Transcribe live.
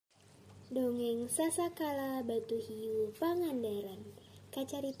Dongeng Sasakala Batu Hiu Pangandaran.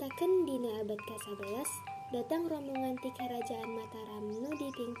 Kacaritakeun dina abad ka-11, datang rombongan ti Karajaan Mataram nu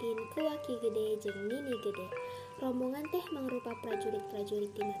dipimpin ku Waki Gede jeung Nini Gede. Rombongan teh mangrupa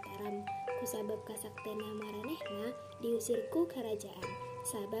prajurit-prajurit ti Mataram. Kusabab kasaktena maranehna diusir ku karajaan.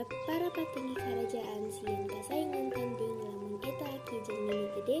 Sabab para patinggi karajaan sieun kasaingan tanding lamun eta Ki jeung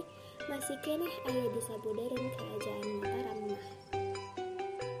Nini Gede masih keneh aya di sabudareun Karajaan Mataram mah.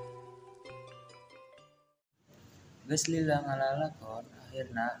 Geus lila ngalalakon,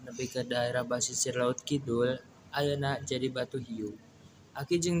 akhirna nepi ka daerah basisir laut kidul, ayeuna jadi Batu Hiu.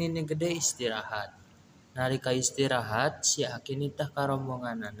 Aki jeung Nini Gede istirahat. Nalika istirahat, si Aki nitah ka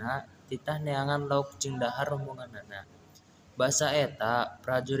rombonganana, titah neangan lauk jeung dahar rombonganana. Basa eta,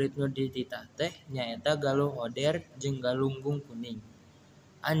 prajurit nu dititah teh nyaeta Galuh Oder jeung Galunggung Kuning.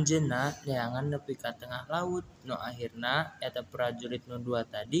 Anjeunna neangan nepi ka tengah laut, nu akhirna eta prajurit nu dua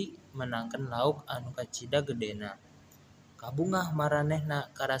tadi menangkeun lauk anu kacida gedena. Kabungah maranehna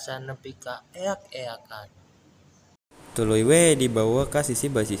karasa nepi ka eak-eakan. Tuluy we dibawa ka sisi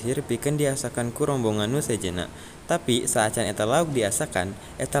basisir pikeun diasakan ku rombongan nu sejenna. Tapi saacan eta lauk diasakan,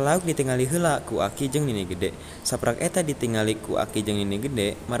 eta lauk ditingali heula ku Aki jeung Nini Gede. Saprak eta ditingali ku Aki jeung Nini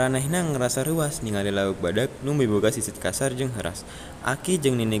Gede, maranehna ngarasa reuas ningali lauk badak nu miboga sisit kasar jeung heras. Aki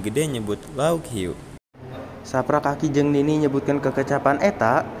jeung Nini Gede nyebut lauk hiu. Saprak Aki jeung Nini nyebutkeun kekecapan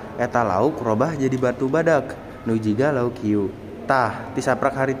eta lauk robah jadi batu badak nu jiga lauk hiu. Tah, ti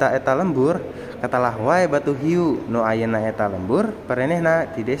saprak harita eta lembur, katalah wae Batu Hiu nu ayeuna eta lembur perenehna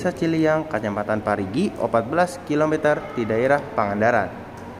di Desa Ciliang, Kacamatan Parigi, 14 km ti daerah Pangandaran.